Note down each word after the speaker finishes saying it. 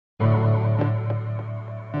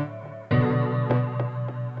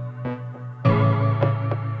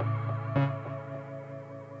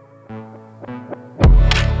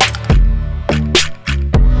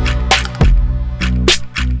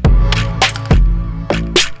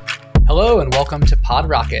Hello and welcome to Pod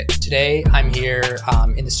Rocket. Today I'm here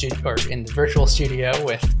in the studio or in the virtual studio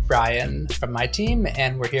with Brian from my team,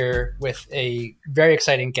 and we're here with a very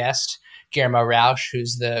exciting guest, Guillermo Rauch,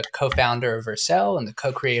 who's the co-founder of Vercel and the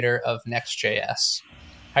co-creator of Next.js.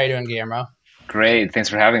 How are you doing, Guillermo? Great, thanks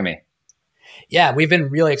for having me. Yeah, we've been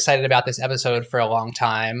really excited about this episode for a long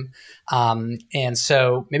time, and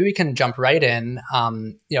so maybe we can jump right in.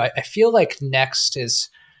 I feel like Next is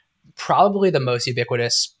probably the most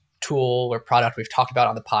ubiquitous tool or product we've talked about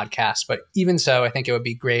on the podcast. But even so, I think it would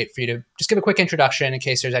be great for you to just give a quick introduction in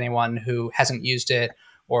case there's anyone who hasn't used it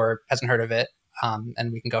or hasn't heard of it,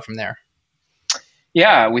 and we can go from there.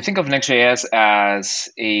 Yeah, we think of Next.js as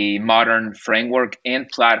a modern framework and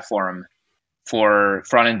platform for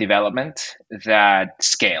front-end development that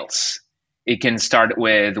scales. It can start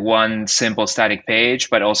with one simple static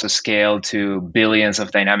page, but also scale to billions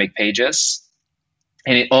of dynamic pages.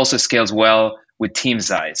 And it also scales well with team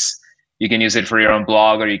size. You can use it for your own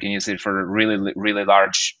blog, or you can use it for really, really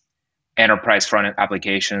large enterprise front-end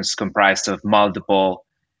applications comprised of multiple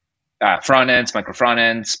front ends, micro front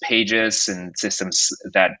ends, pages, and systems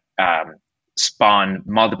that spawn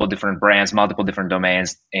multiple different brands, multiple different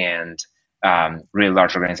domains, and really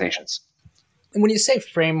large organizations. And when you say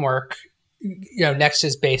framework, Next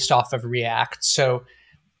is based off of React. So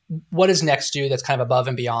what does Next do that's kind of above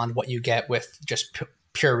and beyond what you get with just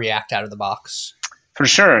pure React out of the box? For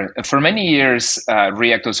sure. For many years,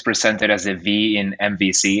 React was presented as a V in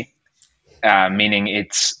MVC, meaning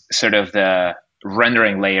it's sort of the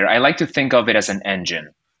rendering layer. I like to think of it as an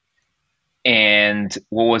engine. And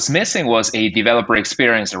what was missing was a developer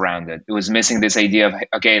experience around it. It was missing this idea of,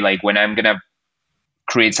 okay, like when I'm going to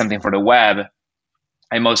create something for the web,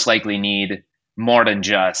 I most likely need more than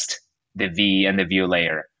just the V and the view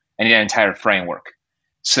layer. I need an entire framework.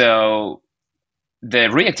 So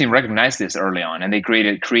the React team recognized this early on, and they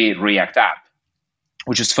created Create React App,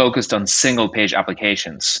 which is focused on single-page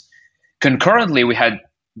applications. Concurrently, we had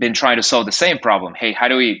been trying to solve the same problem. Hey, how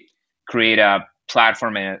do we create a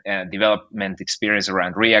platform and development experience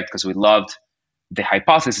around React? Because we loved the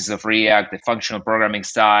hypothesis of React, the functional programming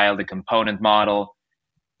style, the component model.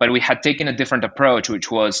 But we had taken a different approach,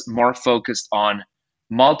 which was more focused on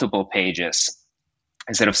multiple pages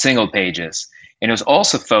instead of single pages. And it was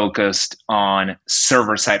also focused on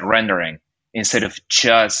server-side rendering instead of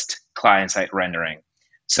just client-side rendering.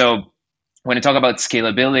 So when I talk about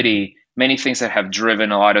scalability, many things that have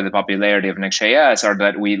driven a lot of the popularity of Next.js are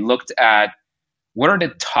that we looked at what are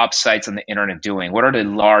the top sites on the internet doing? What are the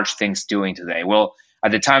large things doing today? Well, at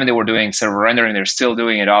the time they were doing server rendering, they're still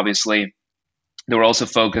doing it, obviously. They were also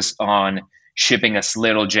focused on shipping as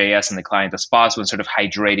little JS in the client as possible and sort of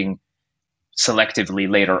hydrating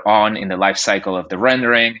selectively later on in the life cycle of the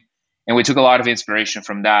rendering. And we took a lot of inspiration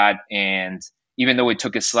from that. And even though we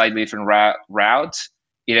took a slightly different route,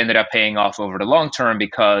 it ended up paying off over the long term,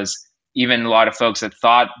 because even a lot of folks that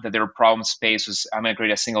thought that their problem space was, I'm going to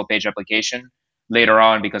create a single page application, later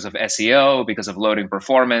on, because of SEO, because of loading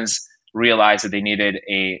performance, realized that they needed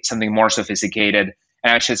something more sophisticated,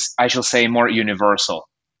 and I shall say more universal,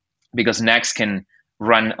 because Next can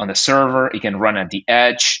run on the server, it can run at the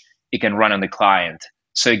edge, it can run on the client.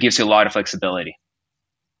 So it gives you a lot of flexibility.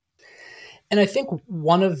 And I think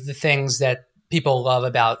one of the things that people love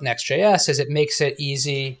about Next.js is it makes it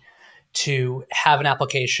easy to have an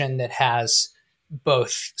application that has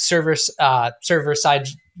both server-side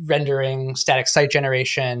rendering, static site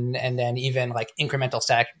generation, and then even like incremental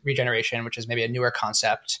static regeneration, which is maybe a newer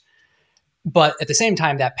concept. But at the same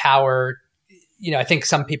time, that power, I think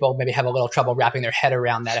some people maybe have a little trouble wrapping their head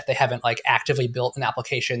around that if they haven't like actively built an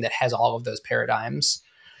application that has all of those paradigms.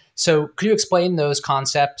 So could you explain those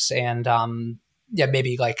concepts and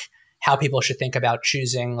maybe like how people should think about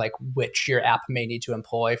choosing like which your app may need to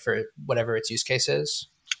employ for whatever its use case is?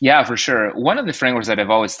 Yeah, for sure. One of the frameworks that I've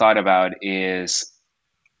always thought about is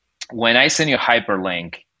when I send you a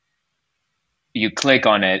hyperlink, you click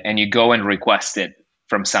on it and you go and request it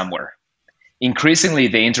from somewhere. Increasingly,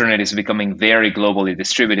 the internet is becoming very globally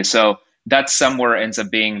distributed. So that somewhere ends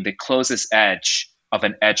up being the closest edge of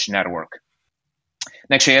an edge network.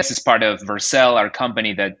 Next.js is part of Vercel, our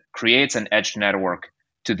company that creates an edge network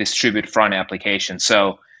to distribute front applications.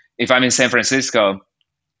 So if I'm in San Francisco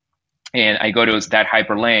and I go to that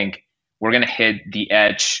hyperlink, we're going to hit the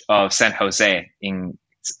edge of San Jose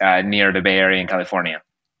near the Bay Area in California.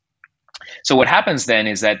 So what happens then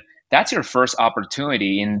is that that's your first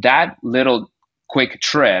opportunity in that little quick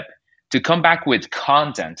trip to come back with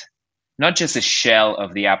content, not just a shell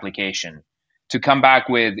of the application, to come back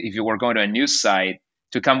with, if you were going to a news site,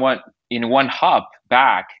 to come in one hop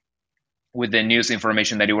back with the news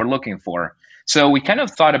information that you were looking for. So we kind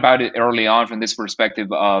of thought about it early on from this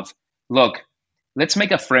perspective of, look, let's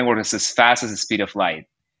make a framework that's as fast as the speed of light.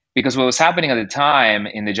 Because what was happening at the time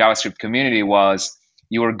in the JavaScript community was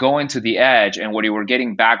you were going to the edge, and what you were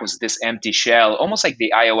getting back was this empty shell, almost like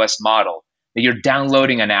the iOS model, that you're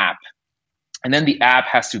downloading an app, and then the app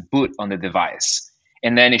has to boot on the device,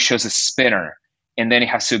 and then it shows a spinner, and then it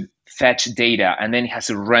has to fetch data, and then it has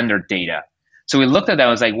to render data. So we looked at that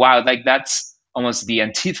and was like, wow, like that's almost the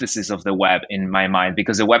antithesis of the web in my mind,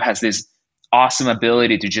 because the web has this awesome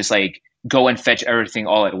ability to just like go and fetch everything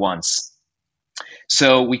all at once.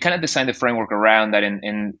 So we kind of designed the framework around that,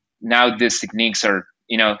 and now these techniques are,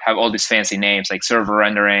 have all these fancy names like server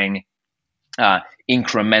rendering,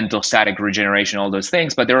 incremental static regeneration, all those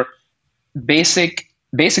things. But they're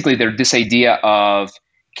basically they're this idea of,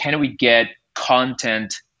 can we get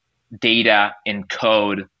content, data, and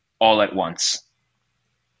code all at once?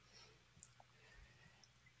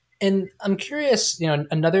 And I'm curious,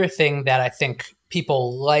 another thing that I think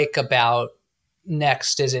people like about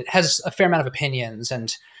Next is it has a fair amount of opinions.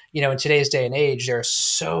 And, in today's day and age, there are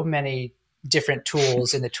so many different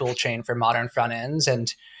tools in the tool chain for modern front ends.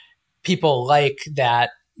 And people like that,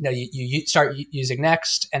 you start using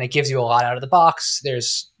Next and it gives you a lot out of the box.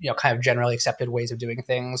 There's, kind of generally accepted ways of doing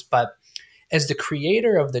things. But as the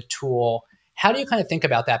creator of the tool, how do you kind of think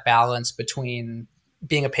about that balance between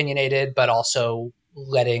being opinionated, but also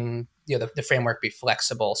letting the framework be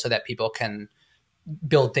flexible so that people can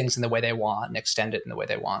build things in the way they want and extend it in the way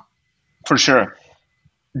they want? For sure.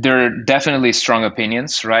 There are definitely strong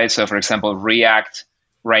opinions, right? So for example, React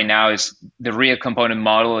right now is the React component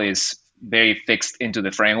model is very fixed into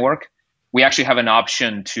the framework. We actually have an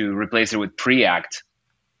option to replace it with Preact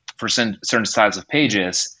for certain styles of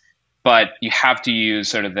pages, but you have to use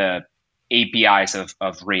sort of the APIs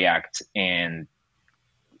of React and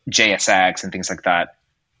JSX and things like that.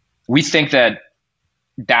 We think that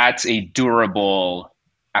that's a durable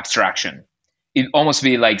abstraction. It'd almost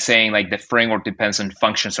be like saying like the framework depends on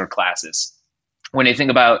functions or classes. When I think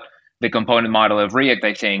about the component model of React,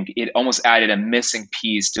 I think it almost added a missing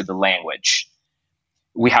piece to the language.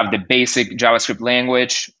 We have the basic JavaScript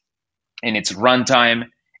language in its runtime,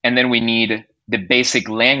 and then we need the basic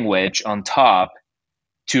language on top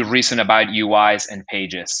to reason about UIs and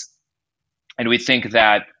pages. And we think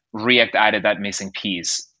that React added that missing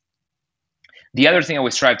piece. The other thing I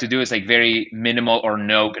would strive to do is like very minimal or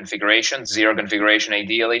no configuration, zero configuration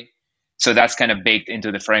ideally. So that's kind of baked into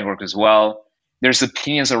the framework as well. There's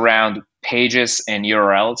opinions around pages and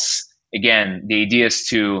URLs. Again, the idea is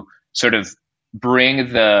to sort of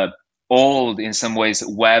bring the old, in some ways,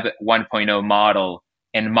 Web 1.0 model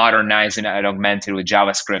and modernizing it and augment it with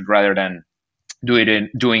JavaScript rather than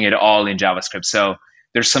doing it all in JavaScript. So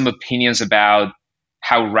there's some opinions about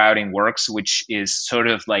how routing works, which is sort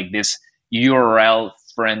of like this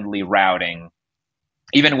URL-friendly routing.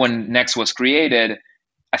 Even when Next was created,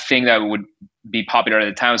 a thing that would be popular at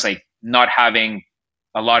the time was like not having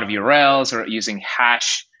a lot of URLs or using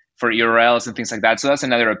hash for URLs and things like that. So that's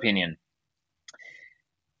another opinion.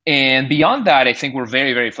 And beyond that, I think we're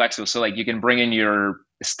very, very flexible. So like you can bring in your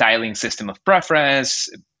styling system of preference.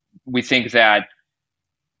 We think that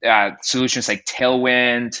solutions like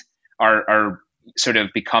Tailwind are sort of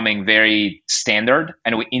becoming very standard,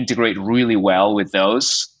 and we integrate really well with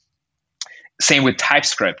those. Same with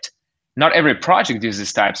TypeScript. Not every project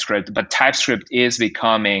uses TypeScript, but TypeScript is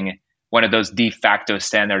becoming one of those de facto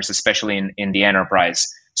standards, especially in the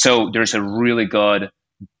enterprise. So there's a really good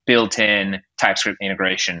built-in TypeScript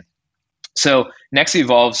integration. So Next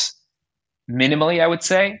evolves minimally, I would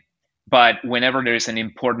say, but whenever there's an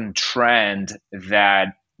important trend that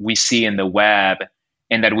we see in the web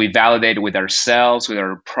and that we validate with ourselves, with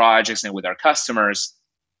our projects, and with our customers,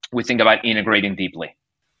 we think about integrating deeply.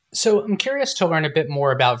 So I'm curious to learn a bit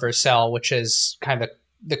more about Vercel, which is kind of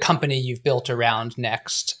the company you've built around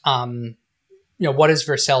Next. What does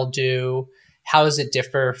Vercel do? How does it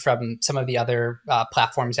differ from some of the other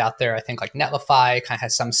platforms out there? I think like Netlify kind of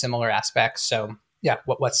has some similar aspects. So yeah,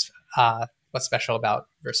 what's special about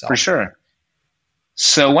Vercel? For sure.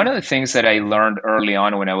 So one of the things that I learned early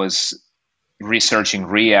on when I was researching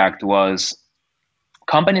React was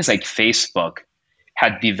companies like Facebook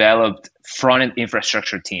had developed front-end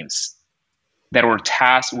infrastructure teams that were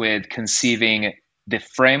tasked with conceiving the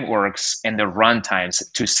frameworks and the runtimes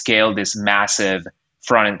to scale this massive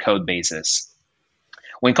front-end code bases.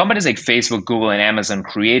 When companies like Facebook, Google, and Amazon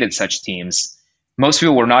created such teams, most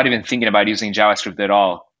people were not even thinking about using JavaScript at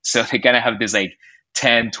all. So they kind of have this like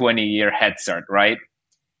 10, 20-year head start, right?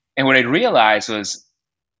 And what I realized was,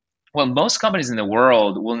 well, most companies in the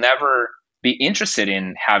world will never be interested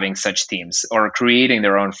in having such teams or creating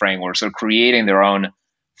their own frameworks or creating their own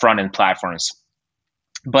front end platforms.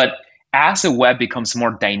 But as the web becomes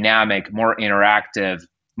more dynamic, more interactive,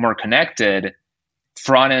 more connected,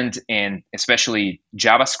 front end and especially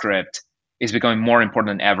JavaScript is becoming more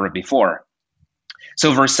important than ever before.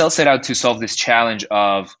 So Vercel set out to solve this challenge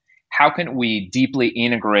of how can we deeply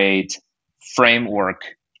integrate framework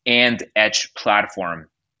and edge platform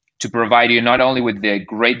to provide you not only with the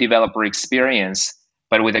great developer experience,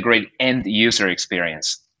 but with a great end user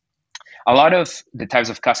experience. A lot of the types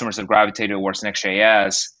of customers that gravitate towards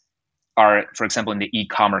Next.js are, for example, in the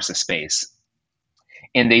e-commerce space.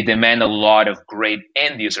 And they demand a lot of great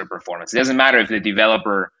end user performance. It doesn't matter if the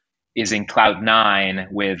developer is in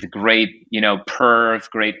Cloud9 with great, perf,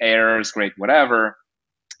 great errors, great whatever,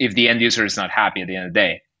 if the end user is not happy at the end of the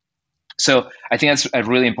day. So I think that's a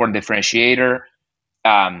really important differentiator.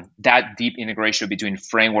 That deep integration between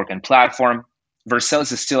framework and platform. Vercel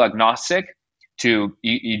is still agnostic to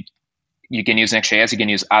you can use Next.js, you can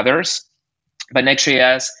use others, but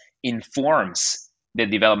Next.js informs the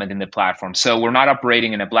development in the platform. So we're not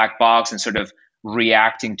operating in a black box and sort of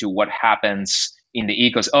reacting to what happens in the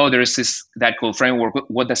ecosystem. Oh, there's that cool framework.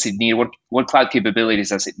 What does it need? What cloud capabilities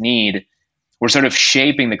does it need? We're sort of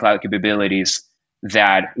shaping the cloud capabilities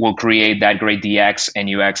that will create that great DX and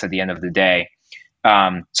UX at the end of the day.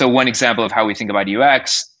 So one example of how we think about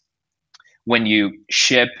UX, when you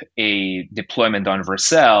ship a deployment on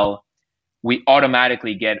Vercel, we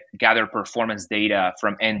automatically gather performance data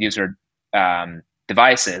from end user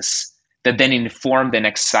devices that then inform the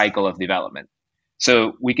next cycle of development.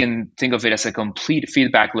 So we can think of it as a complete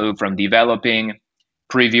feedback loop from developing,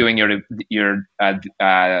 previewing your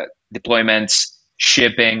deployments,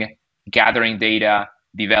 shipping, gathering data,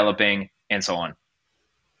 developing, and so on.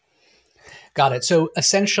 Got it. So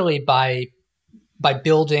essentially by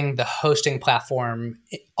building the hosting platform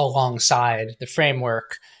alongside the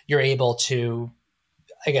framework, you're able to,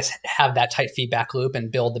 I guess, have that tight feedback loop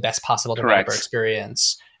and build the best possible developer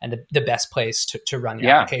experience and the best place to run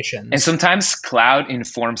your applications. And sometimes cloud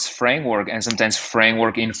informs framework and sometimes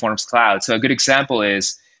framework informs cloud. So a good example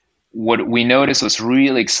is what we noticed was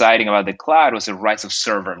really exciting about the cloud was the rise of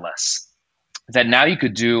serverless. That now you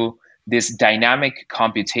could do this dynamic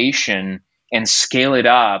computation and scale it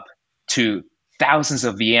up to thousands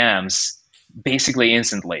of VMs basically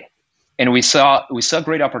instantly. And we saw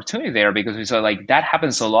great opportunity there because we saw like that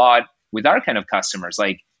happens a lot with our kind of customers.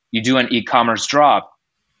 Like you do an e-commerce drop.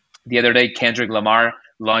 The other day, Kendrick Lamar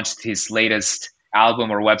launched his latest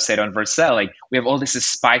album or website on Vercel. Like we have all these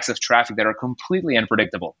spikes of traffic that are completely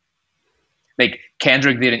unpredictable. Like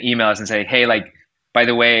Kendrick didn't email us and say, hey, like, by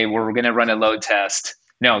the way, we're going to run a load test.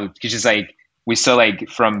 No, it's just like we saw like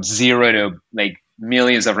from 0 to like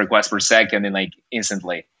millions of requests per second and like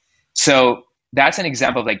instantly. So that's an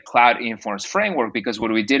example of like cloud informs framework because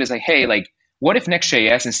what we did is like, hey, like what if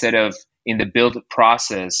Next.js instead of in the build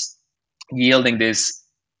process yielding this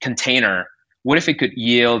container, what if it could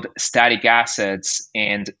yield static assets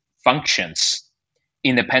and functions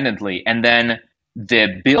independently? And then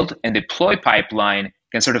the build and deploy pipeline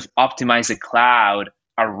can sort of optimize the cloud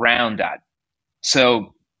around that.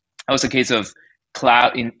 So that was a case of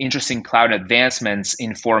interesting cloud advancements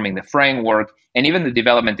informing the framework and even the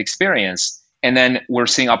development experience. And then we're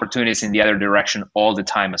seeing opportunities in the other direction all the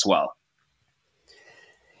time as well.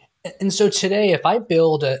 And so today, if I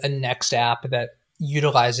build a Next app that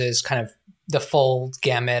utilizes kind of the full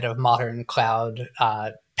gamut of modern cloud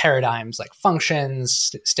paradigms like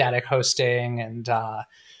functions, static hosting, and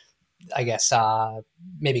I guess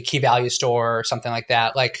maybe key value store or something like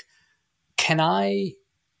that, like can I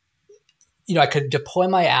could deploy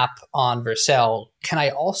my app on Vercel. Can I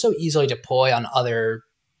also easily deploy on other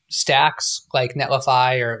stacks like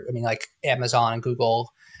Netlify or like Amazon and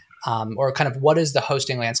Google? Or kind of what does the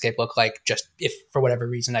hosting landscape look like just if for whatever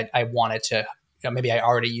reason I wanted to, maybe I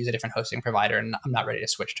already use a different hosting provider and I'm not ready to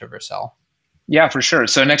switch to Vercel? Yeah, for sure.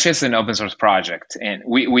 So Next.js is an open source project and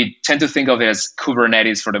we tend to think of it as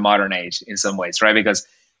Kubernetes for the modern age in some ways, right? Because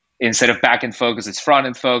instead of back-end focus, it's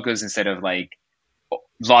front-end focus. Instead of like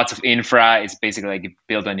lots of infra, it's basically like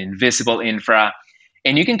built on invisible infra.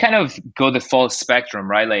 And you can kind of go the full spectrum,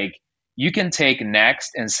 right? Like you can take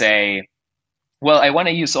Next and say, well, I want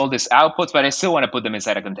to use all these outputs, but I still want to put them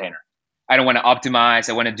inside a container. I don't want to optimize.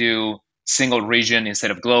 I want to do single region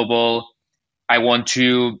instead of global. I want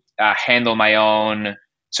to handle my own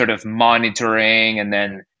sort of monitoring and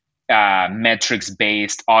then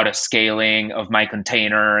metrics-based auto-scaling of my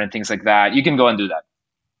container and things like that. You can go and do that.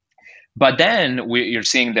 But then you're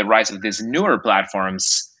seeing the rise of these newer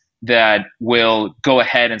platforms that will go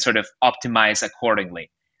ahead and sort of optimize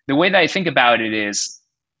accordingly. the way that I think about it is,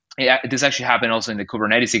 this actually happened also in the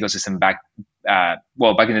Kubernetes ecosystem back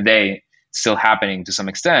in the day, still happening to some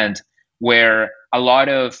extent, where a lot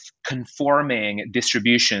of conforming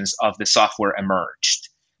distributions of the software emerged.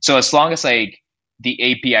 So as long as like the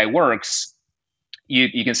API works,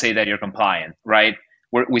 you can say that you're compliant, right?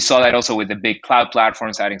 We saw that also with the big cloud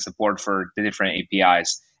platforms adding support for the different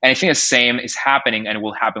APIs. And I think the same is happening and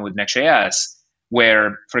will happen with Next.js,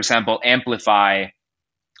 where, for example, Amplify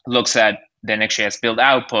looks at the Next.js build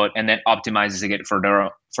output and then optimizes it for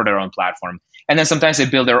their own platform. And then sometimes they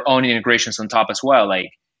build their own integrations on top as well,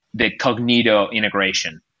 like the Cognito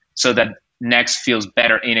integration, so that Next feels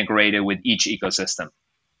better integrated with each ecosystem.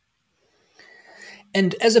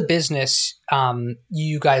 And as a business,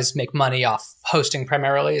 you guys make money off hosting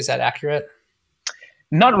primarily. Is that accurate?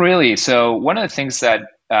 Not really. So one of the things that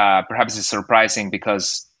perhaps is surprising,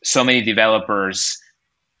 because so many developers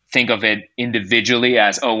think of it individually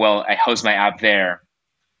as, oh, well, I host my app there.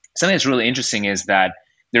 Something that's really interesting is that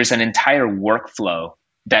there's an entire workflow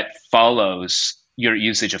that follows your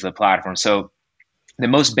usage of the platform. So the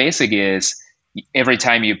most basic is every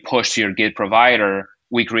time you push to your Git provider,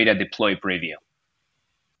 we create a deploy preview.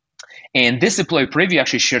 And this deploy preview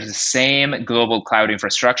actually shares the same global cloud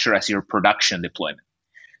infrastructure as your production deployment.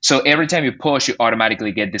 So every time you push, you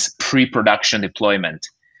automatically get this pre-production deployment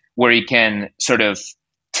where you can sort of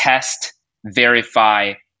test,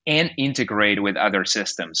 verify, and integrate with other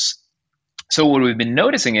systems. So what we've been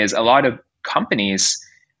noticing is a lot of companies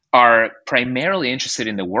are primarily interested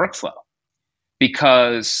in the workflow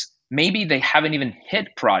because maybe they haven't even hit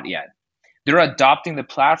prod yet. They're adopting the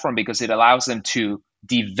platform because it allows them to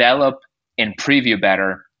develop and preview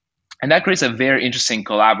better. And that creates a very interesting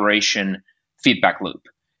collaboration feedback loop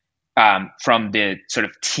from the sort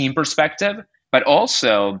of team perspective, but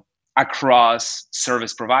also across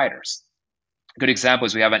service providers. A good example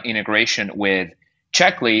is we have an integration with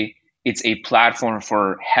Checkly. It's a platform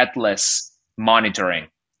for headless monitoring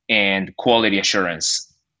and quality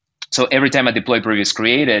assurance. So every time a deploy preview is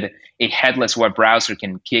created, a headless web browser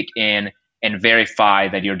can kick in and verify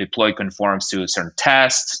that your deploy conforms to certain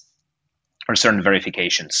tests or certain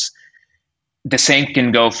verifications. The same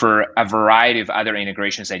can go for a variety of other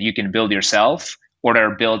integrations that you can build yourself or that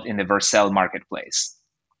are built in the Vercel marketplace.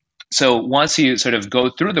 So once you sort of go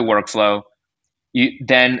through the workflow, you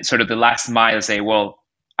then sort of the last mile say, well,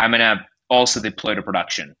 I'm going to also deploy to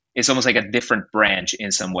production. It's almost like a different branch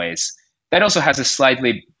in some ways. That also has a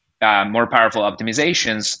slightly more powerful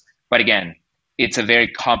optimizations, but again, it's a very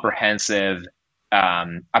comprehensive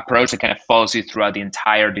approach that kind of follows you throughout the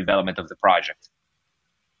entire development of the project.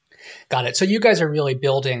 Got it. So you guys are really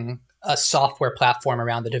building a software platform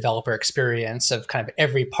around the developer experience of kind of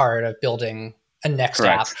every part of building a Next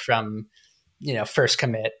Correct. app from, first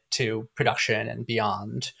commit to production and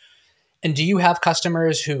beyond. And do you have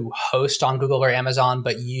customers who host on Google or Amazon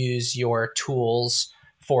but use your tools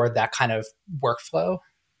for that kind of workflow?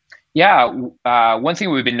 Yeah, one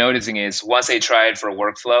thing we've been noticing is once they try it for a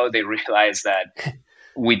workflow, they realize that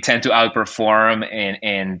we tend to outperform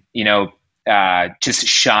and just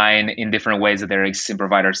shine in different ways that their existing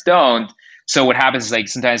providers don't. So what happens is like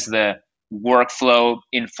sometimes the workflow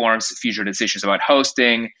informs future decisions about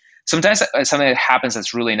hosting. Sometimes something that happens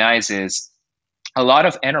that's really nice is a lot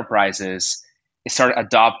of enterprises start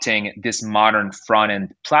adopting this modern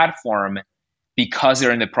front-end platform because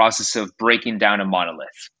they're in the process of breaking down a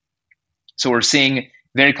monolith. So we're seeing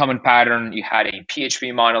very common pattern. You had a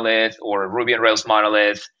PHP monolith or a Ruby on Rails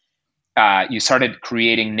monolith. You started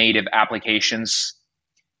creating native applications,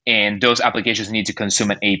 and those applications need to consume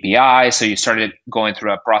an API. So you started going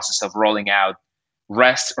through a process of rolling out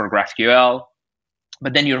REST or GraphQL,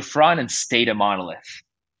 but then your front end stayed a monolith.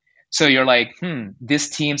 So you're like, these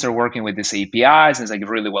teams are working with these APIs, and it's like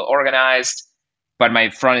really well organized, but my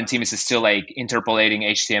front end team is still like interpolating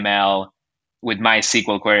HTML with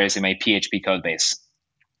MySQL queries in my PHP code base.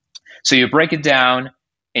 So you break it down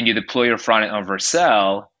and you deploy your front end on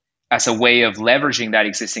Vercel as a way of leveraging that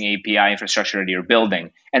existing API infrastructure that you're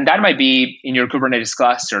building. And that might be in your Kubernetes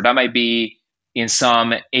cluster. That might be in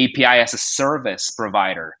some API as a service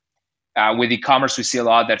provider. With e-commerce, we see a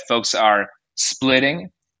lot that folks are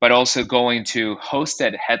splitting, but also going to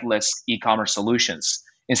hosted headless e-commerce solutions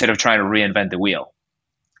instead of trying to reinvent the wheel.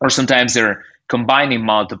 Or sometimes they're combining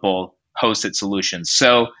multiple hosted solutions.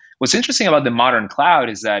 So what's interesting about the modern cloud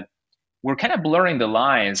is that we're kind of blurring the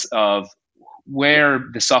lines of where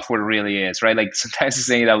the software really is, right? Like sometimes it's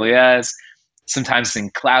in AWS, sometimes it's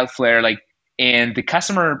in Cloudflare, and the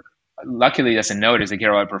customer luckily doesn't notice, they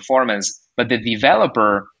care about performance, but the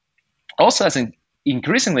developer also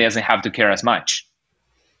increasingly doesn't have to care as much.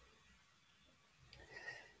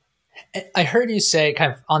 I heard you say,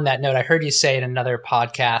 kind of on that note, I heard you say in another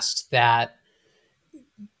podcast that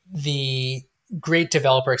the great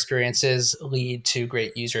developer experiences lead to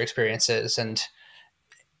great user experiences. And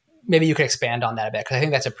maybe you could expand on that a bit, because I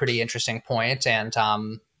think that's a pretty interesting point, and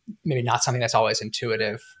maybe not something that's always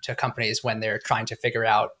intuitive to companies when they're trying to figure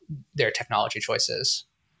out their technology choices.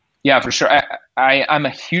 Yeah, for sure. I'm a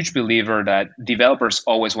huge believer that developers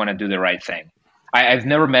always want to do the right thing. I've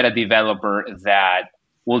never met a developer that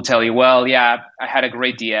will tell you, well, yeah, I had a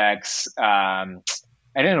great DX. I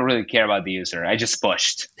didn't really care about the user. I just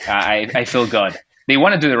pushed. I feel good. They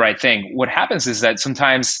want to do the right thing. What happens is that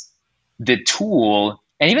sometimes the tool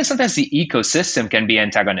and even sometimes the ecosystem can be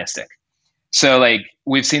antagonistic. So like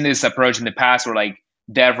we've seen this approach in the past where like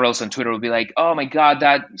DevRels on Twitter will be like, oh my God,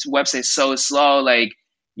 that website is so slow. Like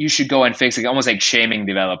you should go and fix it, almost like shaming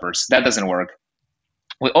developers. That doesn't work.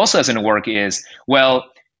 What also doesn't work is, well,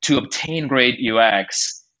 to obtain great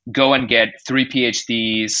UX, go and get 3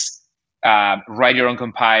 PhDs, write your own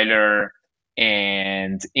compiler,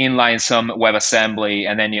 and inline some WebAssembly,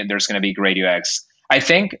 and then there's going to be great UX. I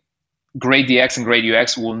think great DX and great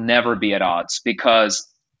UX will never be at odds because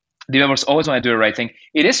developers always want to do the right thing.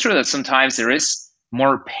 It is true that sometimes there is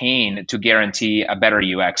more pain to guarantee a better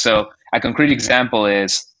UX. So a concrete example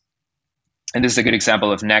is, and this is a good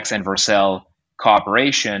example of Next and Vercel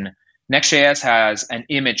cooperation, Next.js has an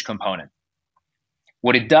image component.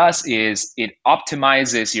 What it does is it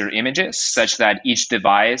optimizes your images such that each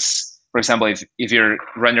device, for example, if you're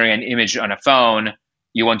rendering an image on a phone,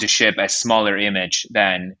 you want to ship a smaller image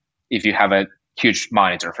than if you have a huge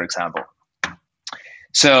monitor, for example.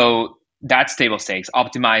 So that's table stakes,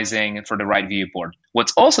 optimizing for the right viewport.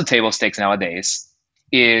 What's also table stakes nowadays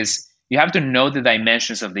is you have to know the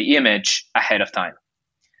dimensions of the image ahead of time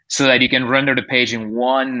so that you can render the page in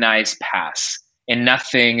one nice pass and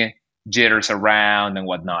nothing jitters around and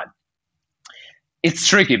whatnot. It's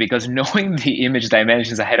tricky because knowing the image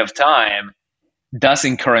dimensions ahead of time does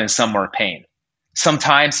incur in some more pain.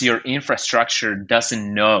 Sometimes your infrastructure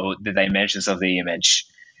doesn't know the dimensions of the image.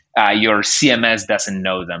 Your CMS doesn't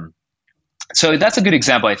know them. So that's a good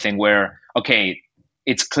example, I think, where, okay,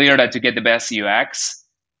 it's clear that to get the best UX,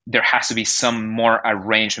 there has to be some more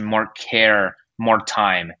arrangement, more care, more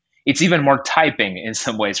time. It's even more typing in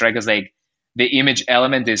some ways, right? Because like the image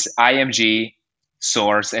element is IMG,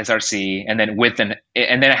 source, SRC, and then width and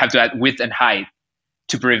then I have to add width and height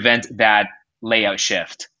to prevent that layout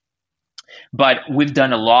shift. But we've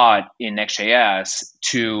done a lot in Next.js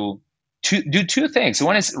to do two things.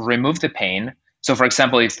 One is remove the pain. So for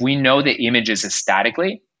example, if we know the images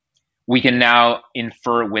statically, we can now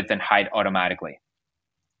infer width and height automatically.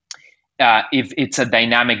 If it's a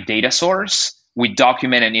dynamic data source, we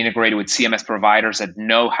document and integrate with CMS providers that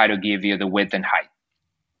know how to give you the width and height.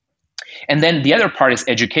 And then the other part is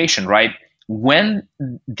education, right? When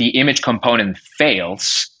the image component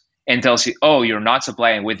fails and tells you, oh, you're not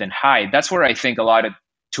supplying width and height, that's where I think a lot of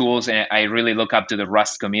tools, and I really look up to the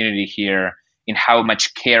Rust community here in how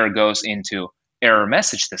much care goes into error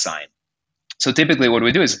message design. So typically what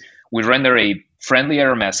we do is we render a friendly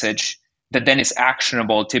error message that then is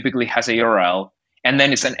actionable, typically has a URL, and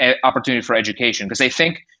then it's an opportunity for education. Because I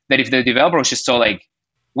think that if the developer was just told like,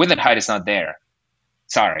 width and height is not there,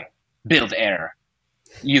 sorry, build error,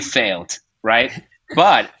 you failed, right?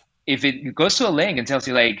 But if it goes to a link and tells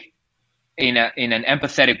you like, in an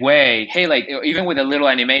empathetic way, hey, like even with a little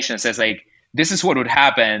animation that says like, this is what would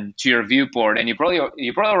happen to your viewport, and you probably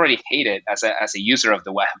already hate it as a user of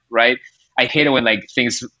the web, right? I hate it when like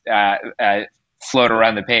things float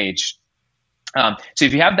around the page. So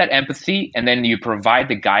if you have that empathy and then you provide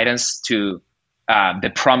the guidance to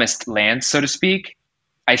the promised land, so to speak,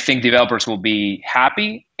 I think developers will be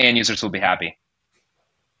happy and users will be happy.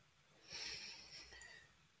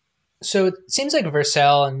 So it seems like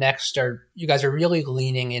Vercel and Next you guys are really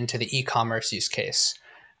leaning into the e-commerce use case.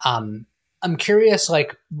 I'm curious,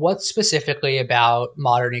 like, what specifically about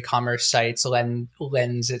modern e-commerce sites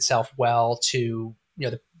lends itself well to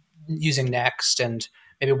using Next, and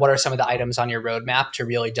maybe what are some of the items on your roadmap to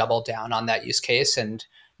really double down on that use case and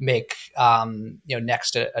make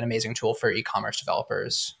Next an amazing tool for e-commerce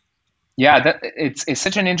developers? Yeah, it's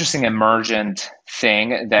such an interesting emergent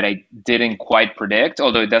thing that I didn't quite predict,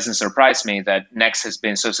 although it doesn't surprise me that Next has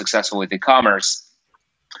been so successful with e-commerce.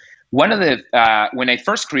 One of the, when I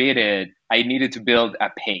first created, I needed to build a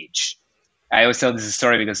page. I always tell this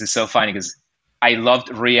story because it's so funny because I loved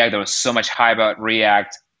React. There was so much hype about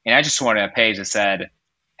React. And I just wanted a page that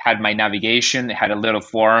had my navigation, it had a little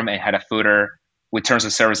form, and had a footer with terms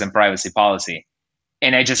of service and privacy policy.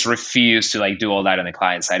 And I just refused to like do all that on the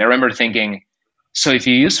client side. I remember thinking, So if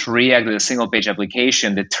you use React with a single page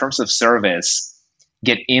application, the terms of service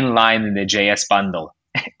get inline in the JS bundle.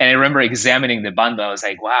 And I remember examining the bundle. I was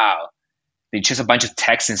like, wow, it's just a bunch of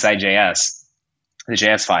text inside JS, the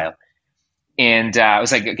JS file. And I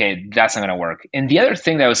was like, okay, that's not going to work. And the other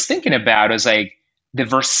thing that I was thinking about was like the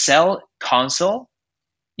Vercel console.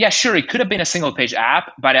 Yeah, sure, it could have been a single page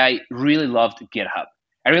app, but I really loved GitHub.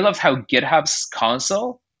 I really loved how GitHub's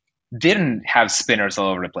console didn't have spinners all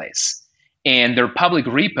over the place. And their public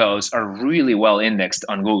repos are really well indexed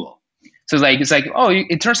on Google. So it's like, oh,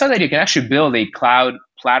 it turns out that you can actually build a cloud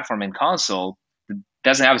platform and console that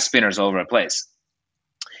doesn't have spinners all over the place.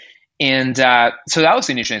 And so that was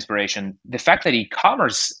the initial inspiration. The fact that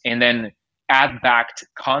e-commerce and then ad-backed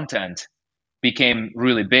content became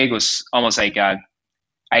really big was almost like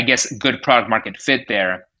I guess, good product market fit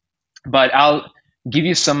there. But I'll give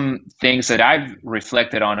you some things that I've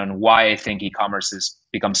reflected on why I think e-commerce has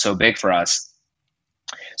become so big for us.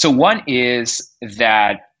 So one is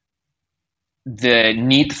that the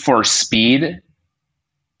need for speed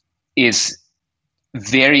is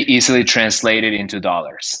very easily translated into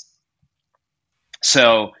dollars.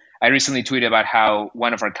 So I recently tweeted about how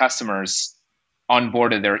one of our customers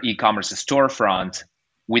onboarded their e-commerce storefront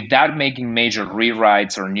without making major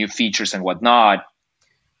rewrites or new features and whatnot,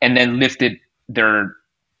 and then lifted their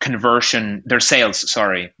sales,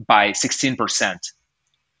 by 16%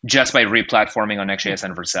 just by replatforming on Next.js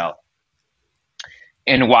and Vercel.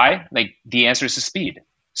 And why? Like the answer is the speed.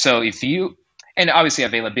 So and obviously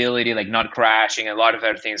availability, like not crashing, a lot of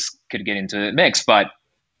other things could get into the mix, but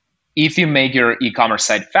if you make your e-commerce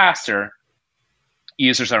site faster,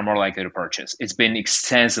 users are more likely to purchase. It's been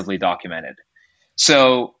extensively documented.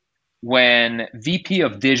 So when VP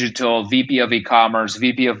of digital, VP of e-commerce,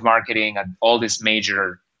 VP of marketing, and all these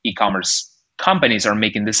major e-commerce companies are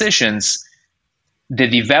making decisions, the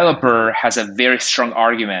developer has a very strong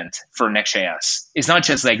argument for Next.js. It's not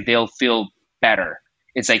just like they'll feel better.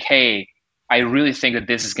 It's like, hey, I really think that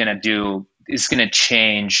this is going to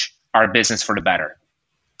change our business for the better.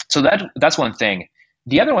 So that's one thing.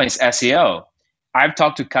 The other one is SEO. I've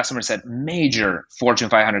talked to customers at major Fortune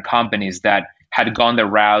 500 companies that had gone the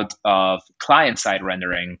route of client-side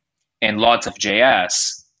rendering and lots of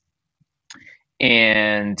JS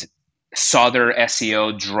and saw their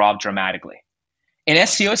SEO drop dramatically. And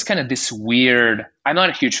SEO is kind of this weird, I'm not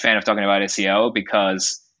a huge fan of talking about SEO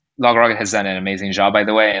because LogRocket has done an amazing job, by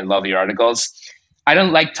the way, and love your articles. I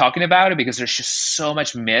don't like talking about it because there's just so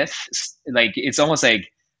much myth. Like it's almost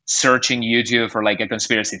like searching YouTube for like a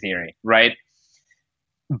conspiracy theory, right?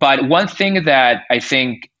 But one thing that I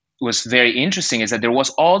think was very interesting is that there was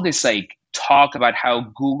all this like talk about how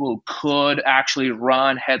Google could actually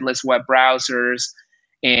run headless web browsers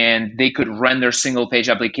and they could render single page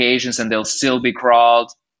applications and they'll still be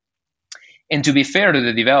crawled. And to be fair to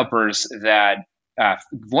the developers that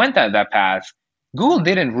went down that path, Google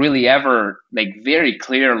didn't really ever like very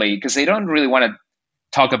clearly, because they don't really want to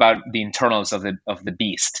talk about the internals of the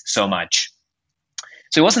beast so much.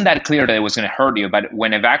 So it wasn't that clear that it was going to hurt you, but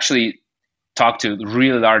when I've actually talked to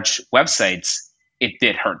really large websites, it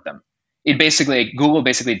did hurt them. Google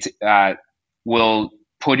basically will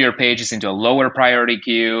put your pages into a lower priority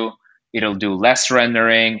queue. It'll do less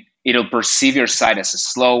rendering. It'll perceive your site as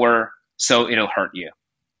slower, so it'll hurt you.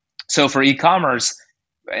 So for e-commerce,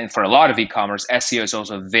 and for a lot of e-commerce, SEO is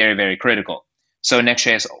also very, very critical. So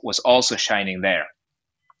Next.js was also shining there.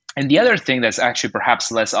 And the other thing that's actually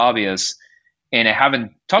perhaps less obvious, and I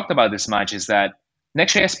haven't talked about this much, is that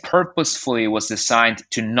Next.js purposefully was designed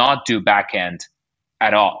to not do backend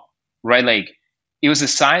at all, right? Like it was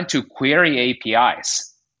designed to query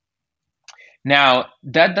APIs. Now,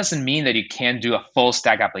 that doesn't mean that you can't do a full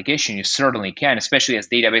stack application. You certainly can, especially as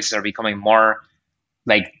databases are becoming more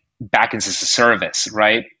like backends as a service,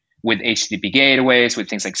 right? With HTTP gateways, with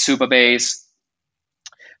things like Supabase.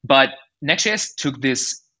 But Next.js took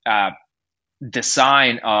this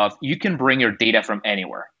design of you can bring your data from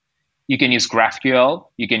anywhere. You can use GraphQL,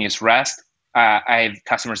 you can use REST. I have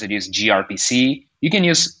customers that use gRPC. You can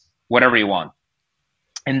use whatever you want.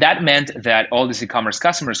 And that meant that all these e-commerce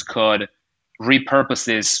customers could repurpose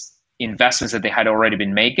these investments that they had already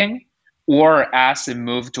been making, or as the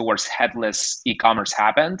move towards headless e-commerce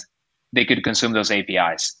happened, they could consume those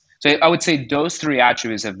APIs. So I would say those three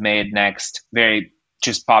attributes have made Next very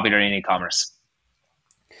just popular in e-commerce.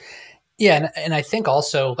 Yeah, and I think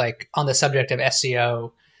also like on the subject of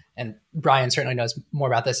SEO, and Brian certainly knows more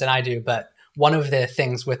about this than I do, but one of the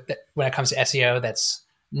things when it comes to SEO that's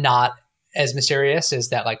not as mysterious is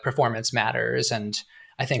that like performance matters. And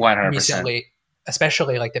I think 100%. recently,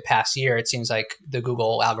 especially like the past year, it seems like the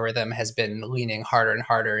Google algorithm has been leaning harder and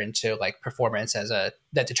harder into like performance that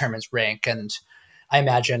determines rank. And I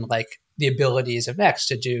imagine like the abilities of Next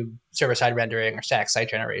to do server-side rendering or static site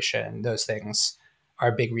generation, those things are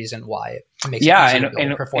a big reason why it makes it easy to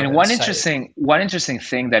build performance. And one interesting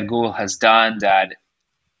thing that Google has done that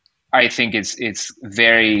I think it's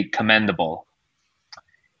very commendable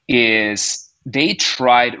is they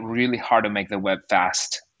tried really hard to make the web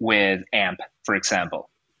fast with AMP, for example.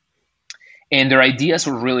 And their ideas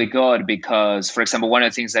were really good because, for example, one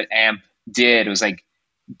of the things that AMP did was like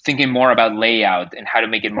thinking more about layout and how to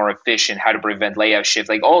make it more efficient, how to prevent layout shift,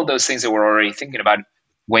 like all those things that we're already thinking about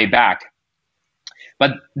way back.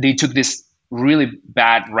 But they took this really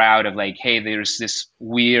bad route of like, hey, there's this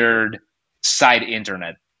weird side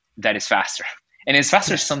internet that is faster. And it's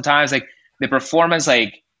faster sometimes, like the performance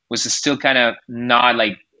like was still kind of not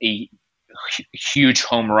like a huge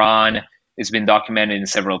home run. It's been documented in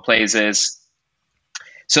several places.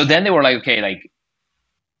 So then they were like, okay, like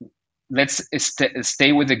let's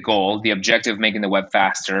stay with the goal, the objective of making the web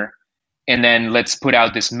faster. And then let's put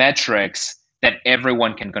out these metrics that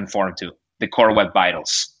everyone can conform to, the core web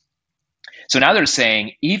vitals. So now they're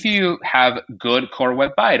saying, if you have good core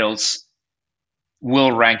web vitals,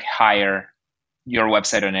 we'll rank higher your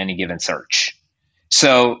website on any given search.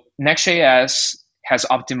 So Next.js has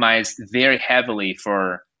optimized very heavily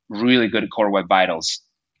for really good core web vitals.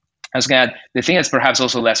 I was going to add, the thing that's perhaps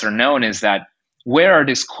also lesser known is that where are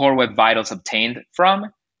these core web vitals obtained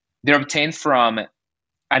from? They're obtained from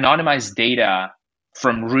anonymized data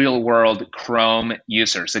from real world Chrome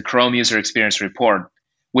users, the Chrome User Experience Report,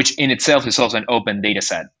 which in itself is also an open data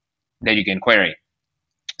set that you can query.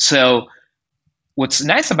 So what's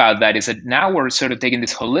nice about that is that now we're sort of taking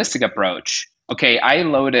this holistic approach. Okay, I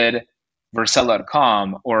loaded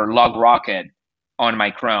Vercel.com or LogRocket on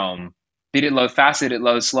my Chrome. Did it load fast? Did it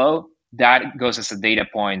load slow? That goes as a data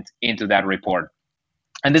point into that report.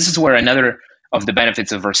 And this is where another of the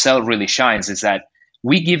benefits of Vercel really shines, is that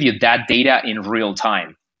we give you that data in real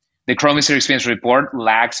time. The Chrome User Experience Report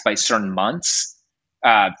lags by certain months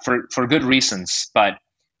for good reasons, but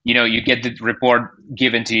you get the report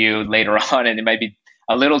given to you later on, and it might be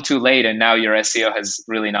a little too late, and now your SEO has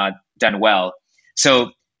really not done well.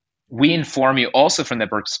 So we inform you also from the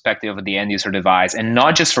perspective of the end user device, and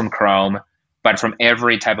not just from Chrome, but from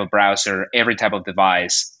every type of browser, every type of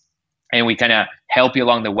device. And we kind of help you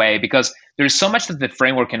along the way, because there's so much that the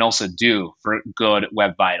framework can also do for good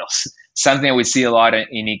web vitals. Something that we see a lot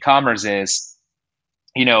in e-commerce is,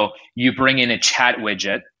 you bring in a chat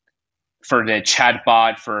widget for the chat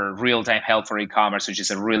bot for real-time help for e-commerce, which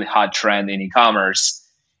is a really hot trend in e-commerce.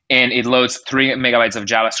 And it loads 3 megabytes of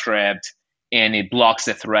JavaScript, and it blocks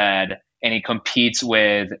the thread, and it competes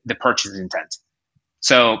with the purchase intent.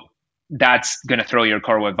 So that's going to throw your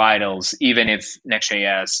core web vitals, even if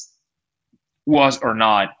Next.js was or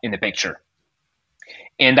not in the picture.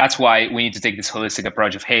 And that's why we need to take this holistic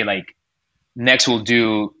approach of, hey, like Next will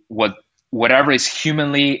do whatever is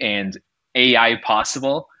humanly and AI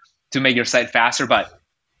possible to make your site faster, but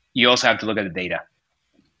you also have to look at the data.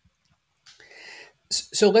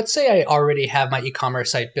 So let's say I already have my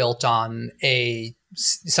e-commerce site built on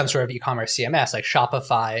some sort of e-commerce CMS like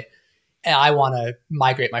Shopify, and I want to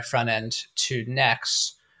migrate my front end to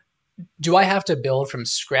Next. Do I have to build from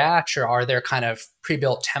scratch, or are there kind of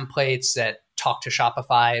pre-built templates that talk to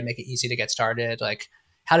Shopify and make it easy to get started? Like,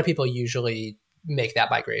 how do people usually make that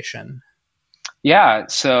migration? Yeah,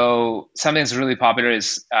 so something that's really popular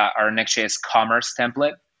is our Next.js commerce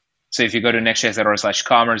template. So if you go to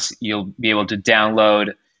nextjs.org/commerce, you'll be able to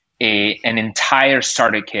download an entire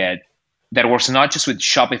starter kit that works not just with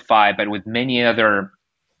Shopify, but with many other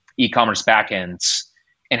e-commerce backends,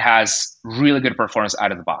 and has really good performance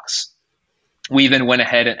out of the box. We even went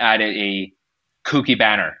ahead and added a cookie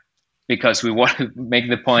banner, because we want to make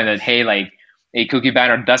the point that, hey, like a cookie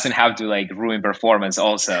banner doesn't have to like ruin performance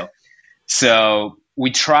also. So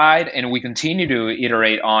we tried, and we continue to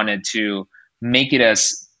iterate on it to make it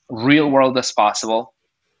as real world as possible,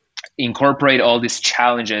 incorporate all these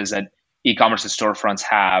challenges that e-commerce storefronts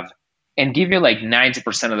have, and give you like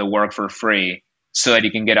 90% of the work for free so that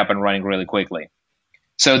you can get up and running really quickly.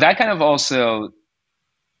 So that kind of also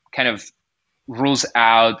kind of rules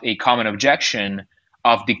out a common objection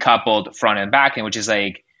of decoupled front and back end, which is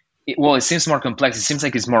like, it seems more complex. It seems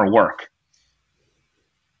like it's more work.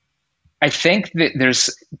 I think that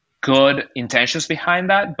there's good intentions behind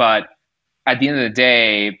that, but at the end of the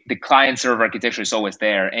day, the client-server architecture is always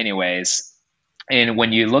there anyways. And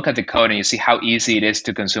when you look at the code and you see how easy it is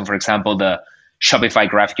to consume, for example, the Shopify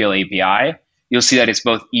GraphQL API, you'll see that it's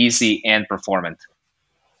both easy and performant.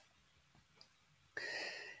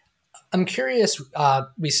 I'm curious.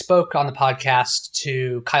 We spoke on the podcast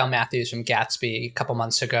to Kyle Matthews from Gatsby a couple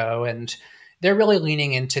months ago, and they're really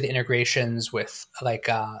leaning into the integrations with like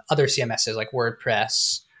other CMSs like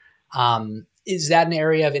WordPress. Is that an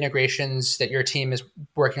area of integrations that your team is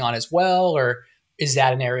working on as well, or is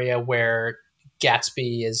that an area where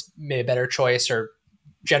Gatsby is maybe a better choice? Or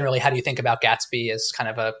generally, how do you think about Gatsby as kind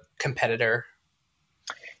of a competitor?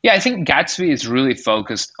 Yeah, I think Gatsby is really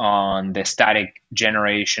focused on the static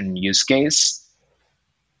generation use case.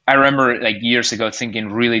 I remember like years ago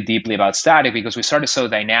thinking really deeply about static because we started so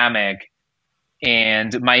dynamic.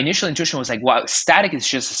 And my initial intuition was like, wow, static is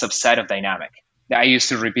just a subset of dynamic. I used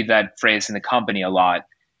to repeat that phrase in the company a lot.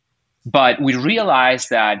 But we realized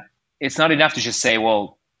that it's not enough to just say,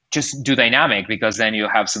 well, just do dynamic because then you'll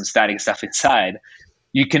have some static stuff inside.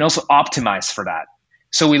 You can also optimize for that.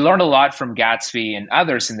 So we learned a lot from Gatsby and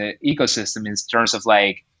others in the ecosystem in terms of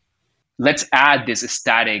like, let's add these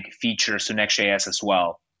static features to Next.js as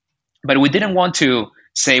well. But we didn't want to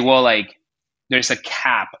say, well, like there's a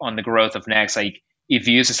cap on the growth of Next. Like if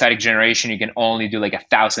you use a static generation, you can only do like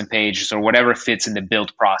 1,000 pages or whatever fits in the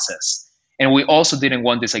build process. And we also didn't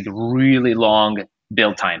want this like really long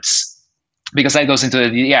build times because that goes into the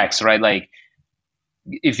DX, right? Like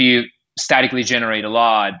if you statically generate a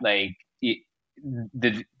lot, like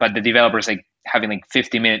but the developers like having like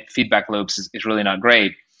 50-minute feedback loops is really not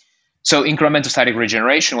great. So incremental static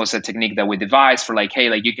regeneration was a technique that we devised for like, hey,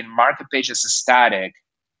 like you can mark a page as a static,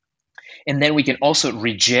 and then we can also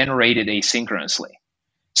regenerate it asynchronously.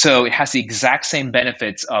 So it has the exact same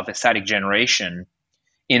benefits of a static generation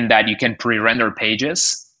in that you can pre-render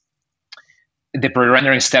pages. The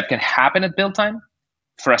pre-rendering step can happen at build time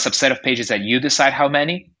for a subset of pages that you decide how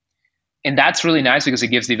many. And that's really nice because it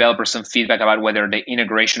gives developers some feedback about whether the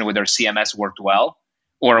integration with their CMS worked well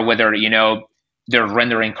or whether, they're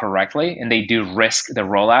rendering correctly, and they do risk the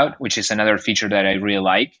rollout, which is another feature that I really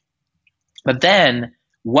like. But then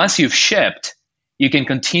once you've shipped, you can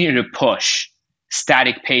continue to push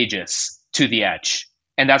static pages to the edge.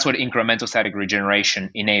 And that's what incremental static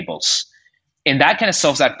regeneration enables. And that kind of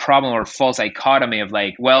solves that problem or false dichotomy of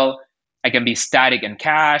like, well, I can be static and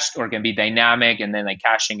cached, or it can be dynamic, and then like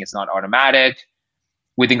caching is not automatic.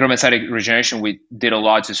 With incremental static regeneration, we did a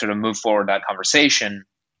lot to sort of move forward that conversation.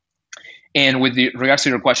 And with regards to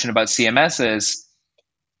your question about CMSs,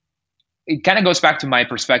 it kind of goes back to my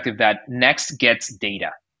perspective that Next gets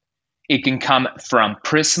data. It can come from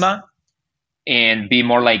Prisma and be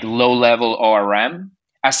more like low-level ORM,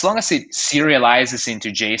 as long as it serializes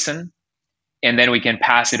into JSON, and then we can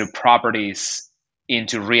pass it to properties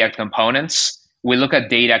into React components. We look at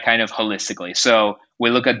data kind of holistically. So we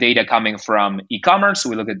look at data coming from e-commerce,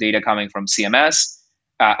 we look at data coming from CMS.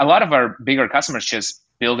 A lot of our bigger customers just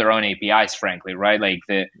build their own APIs, frankly, right?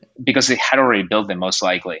 Because they had already built them most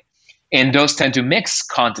likely. And those tend to mix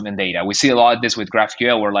content and data. We see a lot of this with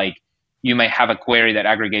GraphQL where like you might have a query that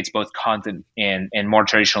aggregates both content and more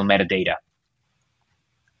traditional metadata.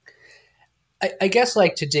 I guess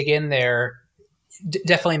like to dig in there,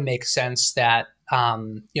 definitely makes sense that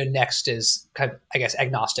Next is kind of, I guess,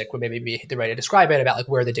 agnostic would maybe be the way to describe it about like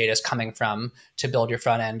where the data is coming from to build your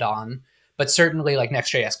front end on. But certainly like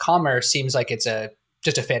Next.js Commerce seems like it's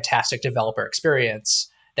just a fantastic developer experience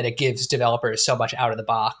that it gives developers so much out of the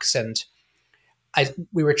box. And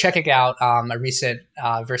we were checking out a recent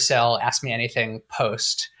Vercel Ask Me Anything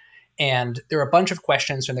post, and there were a bunch of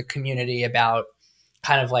questions from the community about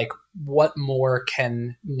kind of like what more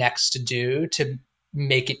can Next do to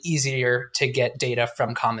make it easier to get data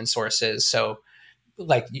from common sources. So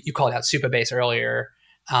like you called out Supabase earlier,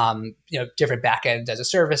 different backend as a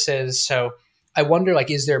services. So I wonder, like,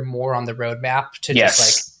 is there more on the roadmap to just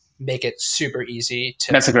like make it super easy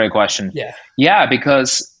to? That's a great question. Yeah,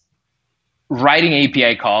 because writing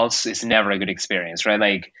API calls is never a good experience, right?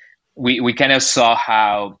 Like we kind of saw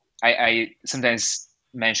how I sometimes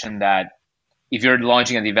mention that if you're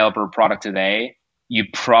launching a developer product today, you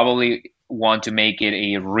probably want to make it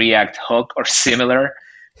a React hook or similar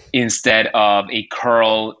instead of a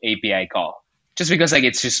curl API call, just because like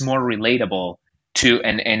it's just more relatable to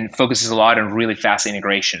and focuses a lot on really fast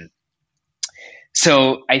integration.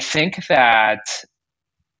 So I think that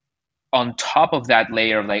on top of that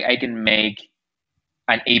layer of like I can make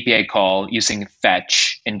an API call using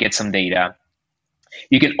fetch and get some data.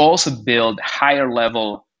 You can also build higher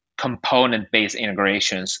level component-based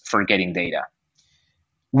integrations for getting data.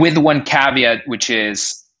 With one caveat, which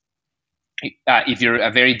is if you're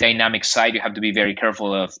a very dynamic site, you have to be very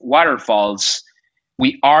careful of waterfalls.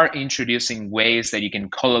 We are introducing ways that you can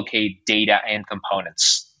collocate data and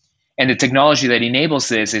components. And the technology that enables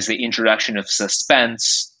this is the introduction of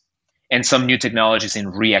suspense and some new technologies in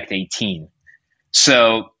React 18.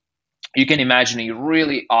 So you can imagine a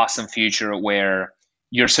really awesome future where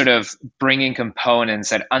you're sort of bringing components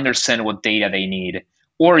that understand what data they need,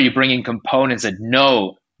 or you're bringing components that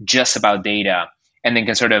know just about data and then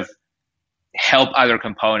can sort of help other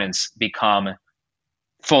components become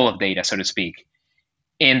full of data, so to speak.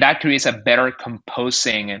 And that creates a better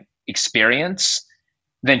composing experience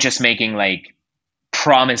than just making like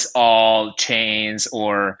promise all chains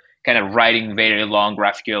or kind of writing very long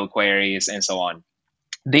GraphQL queries and so on.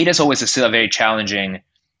 Data is always still a very challenging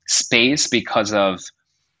space because of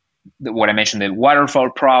what I mentioned, the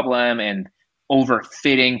waterfall problem and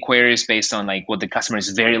overfitting queries based on like what the customer is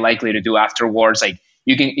very likely to do afterwards. Like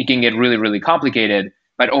it can get really, really complicated.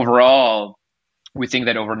 But overall, we think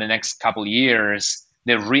that over the next couple of years,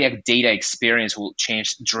 the React data experience will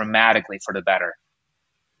change dramatically for the better.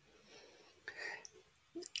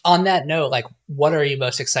 On that note, like, what are you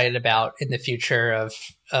most excited about in the future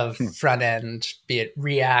of front end, be it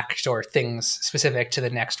React or things specific to the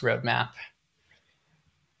next roadmap?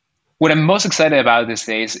 What I'm most excited about these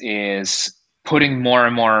days is putting more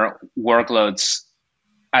and more workloads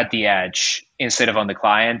at the edge instead of on the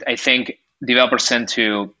client. I think developers tend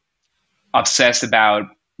to obsess about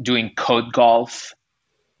doing code golf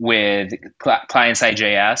with client-side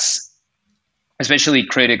JS. Especially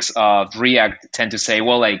critics of React tend to say,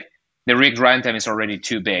 well, like the React runtime is already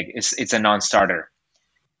too big. It's a non-starter.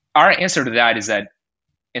 Our answer to that is that,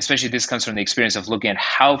 especially this comes from the experience of looking at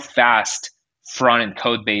how fast front-end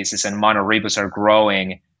code bases and mono repos are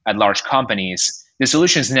growing at large companies. The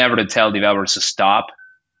solution is never to tell developers to stop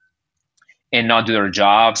and not do their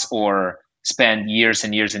jobs or spend years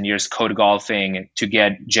and years and years code golfing to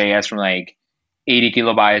get JS from like 80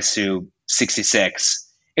 kilobytes to 66.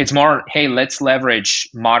 It's more, hey, let's leverage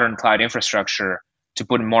modern cloud infrastructure to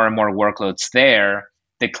put more and more workloads there.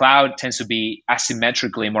 The cloud tends to be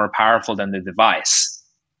asymmetrically more powerful than the device.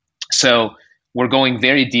 So we're going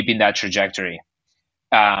very deep in that trajectory.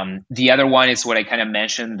 The other one is what I kind of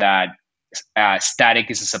mentioned, that static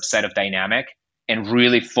is a subset of dynamic, and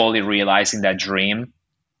really fully realizing that dream.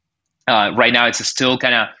 Right now, it's still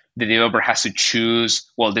kind of the developer has to choose,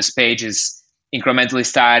 well, this page is incrementally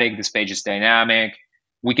static, this page is dynamic.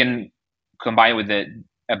 We can combine with a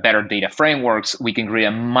better data frameworks, we can create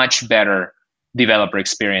a much better developer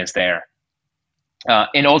experience there.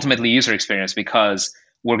 And ultimately user experience, because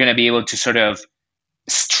we're going to be able to sort of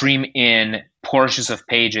stream in portions of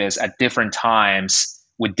pages at different times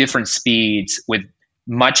with different speeds, with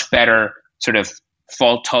much better sort of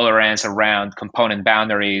fault tolerance around component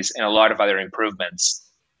boundaries and a lot of other improvements.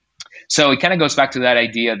 So it kind of goes back to that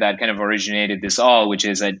idea that kind of originated this all, which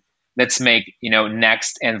is that let's make,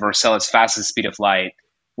 Next and Vercel as fast as the speed of light.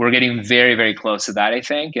 We're getting very, very close to that, I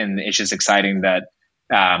think, and it's just exciting that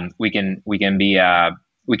we can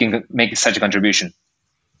make such a contribution.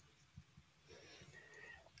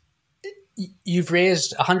 You've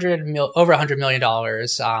raised over $100 million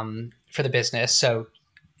for the business, so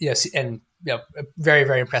and a very,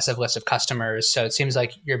 very impressive list of customers. So it seems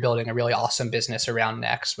like you're building a really awesome business around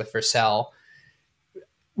Next with Vercel.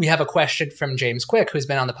 We have a question from James Quick, who's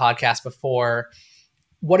been on the podcast before.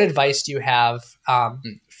 What advice do you have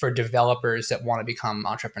for developers that want to become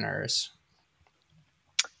entrepreneurs?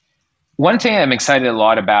 One thing I'm excited a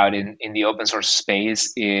lot about in the open source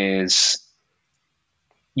space is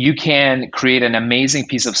you can create an amazing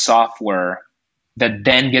piece of software that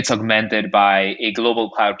then gets augmented by a global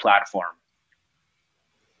cloud platform.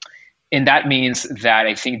 And that means that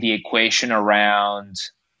I think the equation around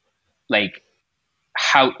like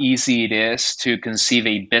how easy it is to conceive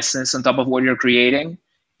a business on top of what you're creating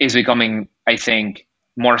is becoming, I think,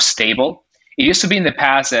 more stable. It used to be in the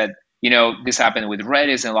past that, this happened with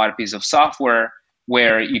Redis and a lot of pieces of software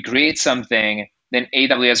where you create something, then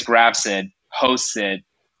AWS grabs it, hosts it,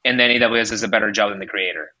 and then AWS does a better job than the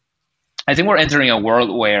creator. I think we're entering a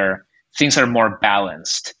world where things are more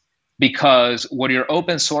balanced, because what you're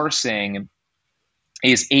open sourcing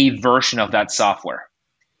is a version of that software.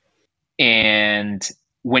 And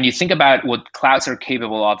when you think about what clouds are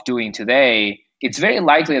capable of doing today, it's very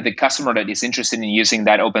likely that the customer that is interested in using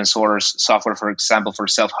that open source software, for example, for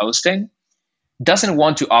self-hosting, doesn't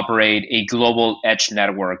want to operate a global edge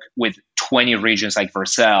network with 20 regions like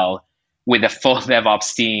Vercel, with a full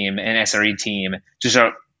DevOps team and SRE team to sort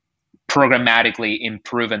of programmatically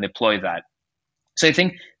improve and deploy that. So I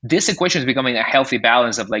think this equation is becoming a healthy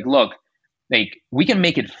balance of like, look, like we can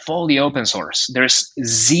make it fully open source. There's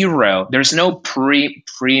no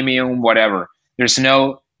premium, whatever. There's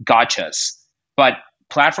no gotchas. But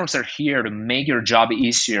platforms are here to make your job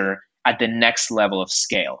easier at the next level of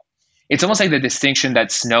scale. It's almost like the distinction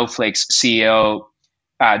that Snowflake's CEO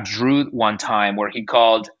drew one time, where he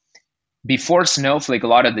called, before Snowflake, a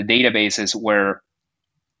lot of the databases were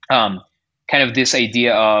kind of this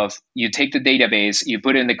idea of you take the database, you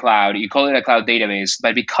put it in the cloud, you call it a cloud database,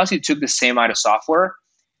 but because you took the same amount of software,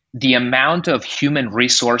 the amount of human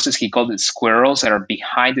resources, he called it squirrels, that are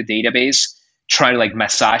behind the database, try to like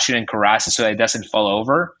massage it and caress it so that it doesn't fall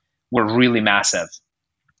over, were really massive.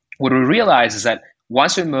 What we realize is that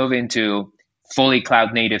once we move into fully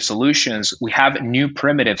cloud native solutions, we have new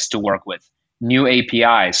primitives to work with, new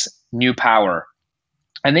APIs, new power,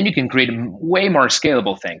 and then you can create way more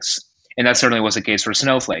scalable things. And that certainly was the case for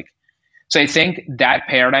Snowflake. So I think that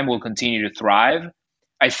paradigm will continue to thrive.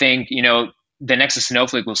 I think, the next to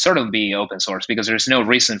Snowflake will certainly be open source because there's no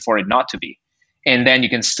reason for it not to be. And then you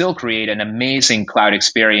can still create an amazing cloud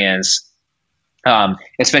experience,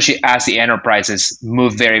 especially as the enterprises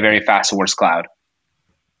move very, very fast towards cloud.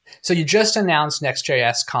 So you just announced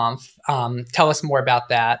Next.js Conf. Tell us more about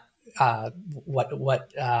that.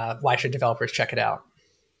 Why should developers check it out?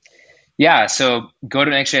 Yeah, so go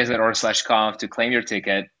to nextjs.org/conf to claim your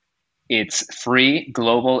ticket. It's free,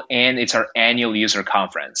 global, and it's our annual user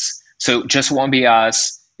conference. So just won't be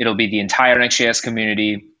us. It'll be the entire Next.js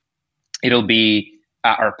community. It'll be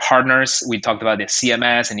our partners. We talked about the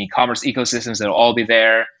CMS and e-commerce ecosystems that'll all be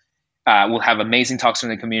there. We'll have amazing talks from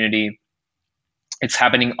the community. It's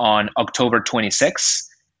happening on October 26th,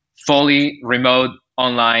 fully remote,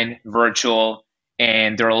 online, virtual,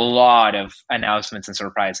 and there are a lot of announcements and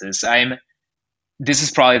surprises. This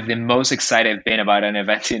is probably the most excited I've been about an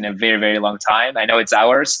event in a very, very long time. I know it's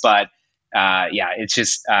ours, but it's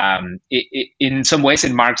just, in some ways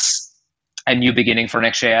it marks a new beginning for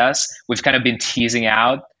Next.js. We've kind of been teasing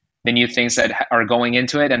out the new things that are going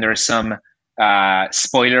into it, and there are some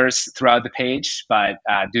spoilers throughout the page, but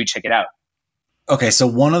do check it out. Okay, so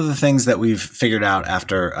one of the things that we've figured out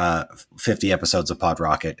after 50 episodes of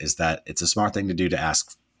PodRocket is that it's a smart thing to do to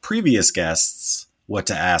ask previous guests what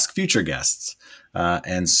to ask future guests.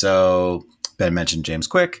 And so Ben mentioned James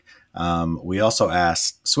Quick. We also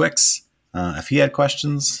asked Swix if he had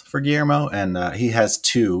questions for Guillermo, and he has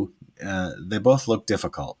two. They both look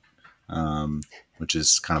difficult, which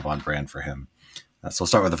is kind of on brand for him. So we'll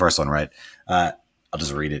start with the first one, right? I'll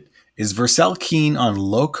just read it. Is Vercel keen on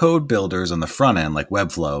low-code builders on the front end, like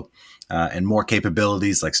Webflow, and more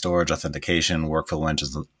capabilities like storage, authentication, workflow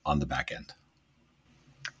engines on the back end?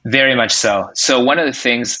 Very much so. So one of the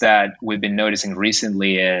things that we've been noticing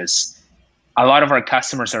recently is a lot of our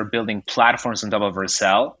customers are building platforms on top of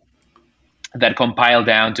Vercel that compile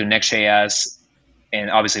down to Next.js and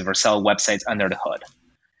obviously Vercel websites under the hood.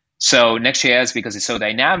 So Next.js, because it's so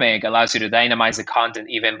dynamic, allows you to dynamize the content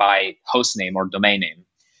even by host name or domain name.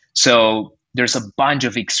 So there's a bunch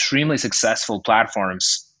of extremely successful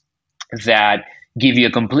platforms that give you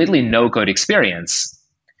a completely no-code experience.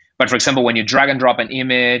 But for example, when you drag and drop an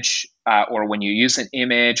image or when you use an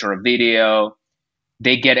image or a video,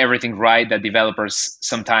 they get everything right that developers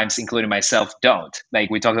sometimes, including myself, don't. Like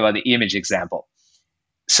we talked about the image example.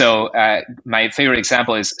 So my favorite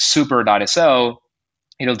example is super.so.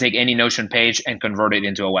 It'll take any Notion page and convert it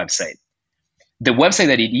into a website. The website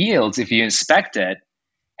that it yields, if you inspect it,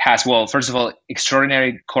 has, well, first of all,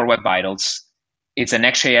 extraordinary core web vitals. It's a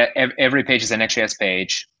Next.js, every page is a Next.js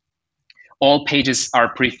page. All pages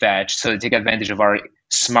are prefetched, so they take advantage of our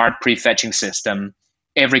smart prefetching system.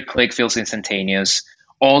 Every click feels instantaneous.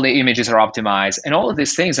 All the images are optimized. And all of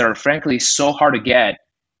these things are frankly so hard to get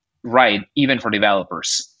right, even for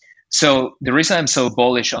developers. So the reason I'm so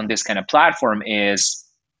bullish on this kind of platform is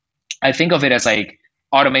I think of it as like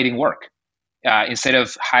automating work. Instead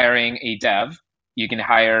of hiring a dev, you can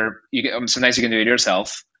sometimes you can do it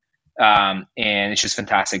yourself. And it's just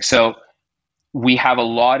fantastic. So we have a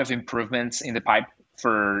lot of improvements in the pipe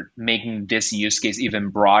for making this use case even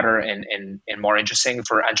broader and more interesting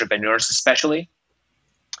for entrepreneurs, especially.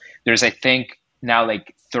 There's, I think, now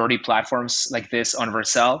like 30 platforms like this on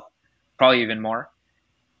Vercel, probably even more.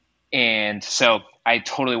 And so I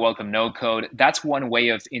totally welcome no code. That's one way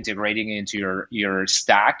of integrating it into your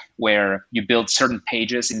stack where you build certain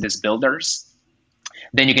pages in these builders.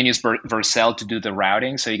 Then you can use Vercel to do the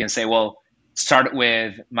routing. So you can say, well, start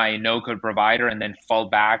with my no-code provider and then fall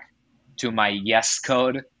back to my yes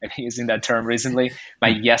code. I've been using that term recently, my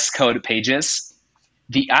yes code pages.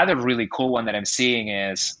 The other really cool one that I'm seeing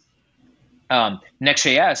is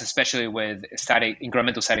Next.js, especially with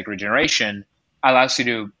incremental static regeneration, allows you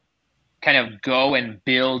to kind of go and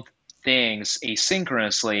build things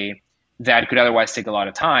asynchronously that could otherwise take a lot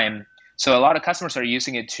of time. So a lot of customers are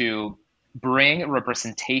using it to bring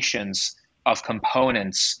representations of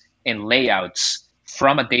components and layouts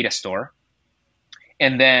from a data store.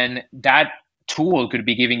 And then that tool could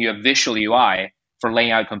be giving you a visual UI for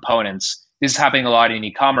laying out components. This is happening a lot in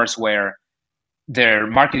e-commerce where their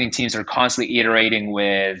marketing teams are constantly iterating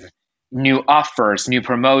with new offers, new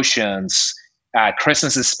promotions.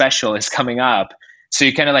 Christmas special is coming up. So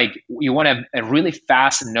you kind of like, you want a really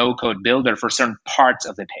fast no-code builder for certain parts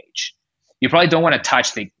of the page. You probably don't want to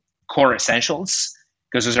touch the core essentials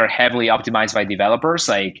because those are heavily optimized by developers.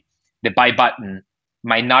 Like the buy button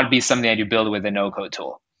might not be something that you build with a no-code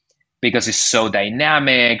tool because it's so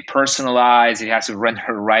dynamic, personalized. It has to render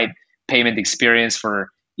the right payment experience for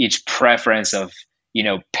each preference of,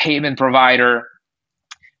 payment provider.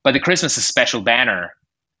 But the Christmas special banner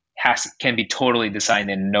can be totally designed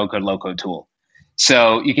in a no-code, low-code tool.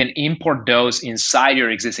 So you can import those inside your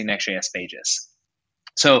existing Next.js pages.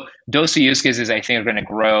 So those two use cases, I think, are going to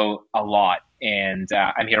grow a lot, and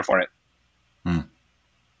I'm here for it.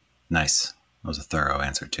 Nice. That was a thorough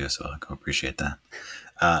answer too, so I appreciate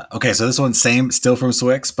that. Okay, so this one's still from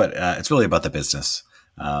Swyx, but it's really about the business.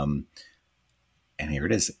 And here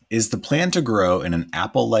it is. Is the plan to grow in an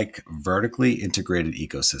Apple-like vertically integrated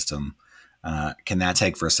ecosystem? Can that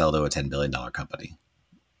take Vercel to a $10 billion company?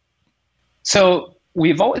 So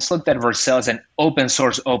we've always looked at Vercel as an open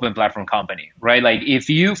source, open platform company, right? Like if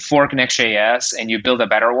you fork Next.js and you build a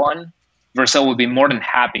better one, Vercel would be more than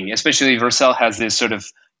happy, especially Vercel has this sort of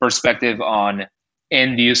perspective on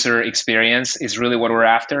end user experience is really what we're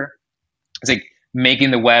after. It's like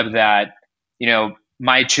making the web that,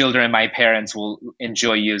 my children and my parents will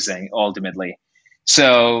enjoy using ultimately.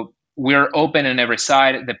 So we're open on every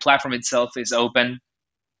side. The platform itself is open.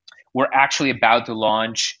 We're actually about to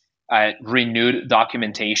launch renewed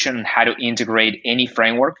documentation on how to integrate any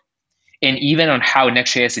framework and even on how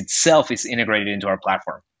Next.js itself is integrated into our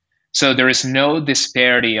platform. So there is no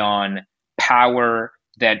disparity on power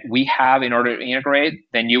that we have in order to integrate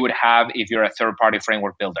than you would have if you're a third-party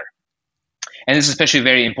framework builder. And this is especially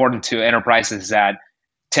very important to enterprises that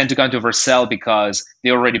tend to come to Vercel because they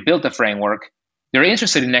already built the framework. They're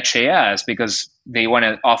interested in Next.js because they want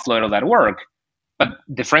to offload all that work, but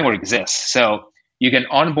the framework exists. So you can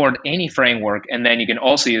onboard any framework, and then you can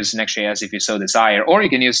also use Next.js if you so desire, or you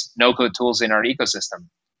can use no-code tools in our ecosystem.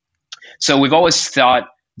 So we've always thought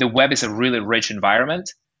the web is a really rich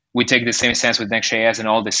environment. We take the same stance with Next.js and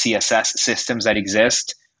all the CSS systems that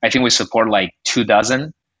exist. I think we support like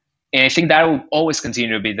 24. And I think that will always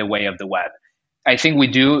continue to be the way of the web. I think we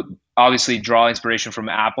do obviously draw inspiration from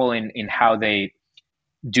Apple in how they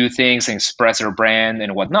do things and express their brand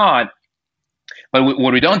and whatnot. But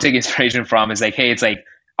what we don't take inspiration from is like, hey, it's like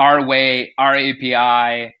our way, our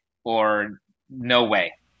API, or no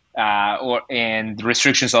way, and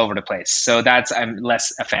restrictions all over the place. So that's I'm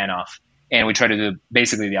less a fan of. And we try to do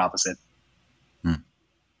basically the opposite.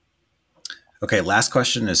 Okay, last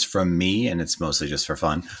question is from me, and it's mostly just for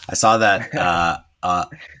fun. I saw that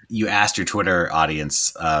you asked your Twitter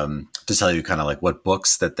audience to tell you kind of like what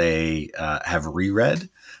books that they have reread,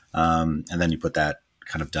 and then you put that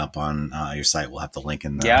kind of dump on your site. We'll have the link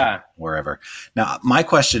in wherever. Now, my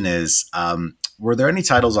question is, were there any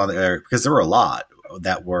titles on there? Because there were a lot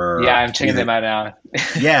that were. Yeah, I'm checking them out now.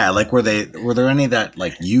 Yeah, like were there any that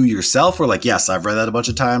like you yourself were like, yes, I've read that a bunch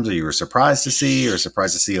of times, or you were surprised to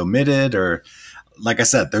see omitted, or like I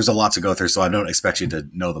said, there's a lot to go through, so I don't expect you to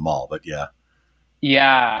know them all, but yeah.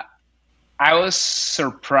 Yeah, I was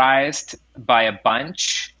surprised by a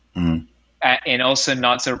bunch, and also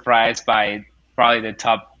not surprised by probably the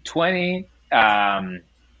top 20.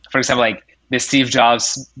 For example, like the Steve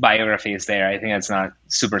Jobs biography is there. I think that's not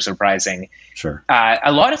super surprising. Sure.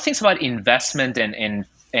 A lot of things about investment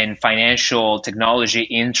and financial technology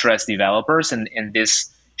interest developers, and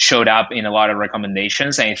this showed up in a lot of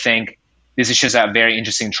recommendations. And I think this is just a very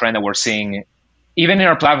interesting trend that we're seeing even in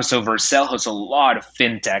our platform. So Vercel hosts a lot of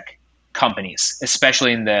fintech companies,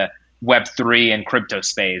 especially in the Web3 and crypto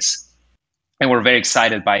space. And we're very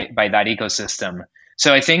excited by that ecosystem.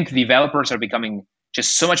 So I think developers are becoming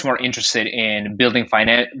just so much more interested in building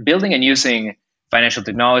and using financial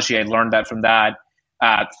technology. I learned that from that.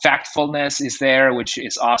 Factfulness is there, which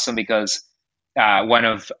is awesome because one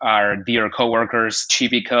of our dear coworkers,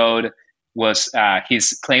 Chibi Code, was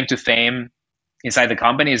his claim to fame inside the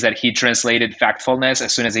company is that he translated Factfulness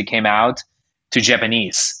as soon as it came out to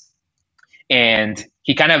Japanese. And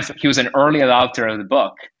he was an early adopter of the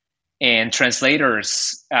book. And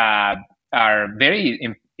translators are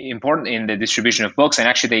very important in the distribution of books, and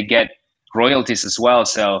actually they get royalties as well.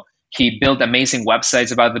 So he built amazing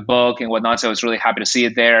websites about the book and whatnot. So I was really happy to see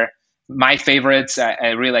it there. My favorites, I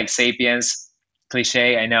really like Sapiens.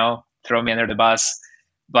 Cliche, I know, throw me under the bus,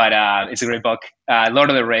 but it's a great book. Lord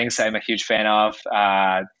of the Rings, I'm a huge fan of.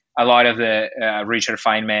 A lot of the Richard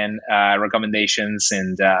Feynman recommendations,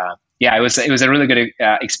 and it was a really good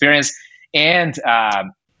experience. And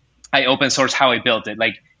I open source how I built it.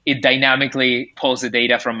 Like, it dynamically pulls the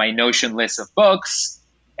data from my Notion list of books,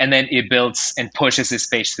 and then it builds and pushes this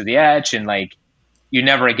page to the edge, and like, you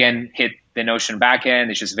never again hit the Notion backend.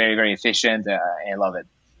 It's just very, very efficient. I love it.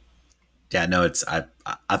 Yeah, no,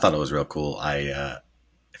 I thought it was real cool.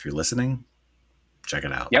 If you're listening, check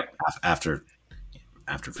it out. Yep. After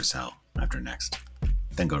Vercel, after next,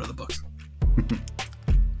 then go to the books.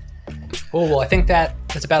 Cool. Well, I think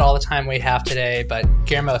that's about all the time we have today. But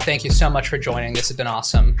Guillermo, thank you so much for joining. This has been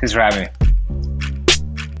awesome. Thanks for having me.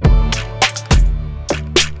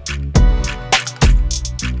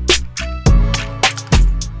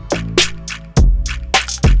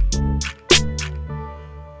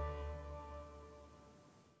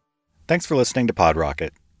 Thanks for listening to PodRocket.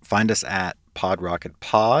 Find us at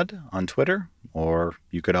PodRocketPod on Twitter, or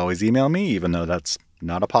you could always email me, even though that's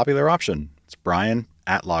not a popular option. It's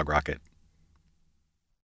Brian@LogRocket.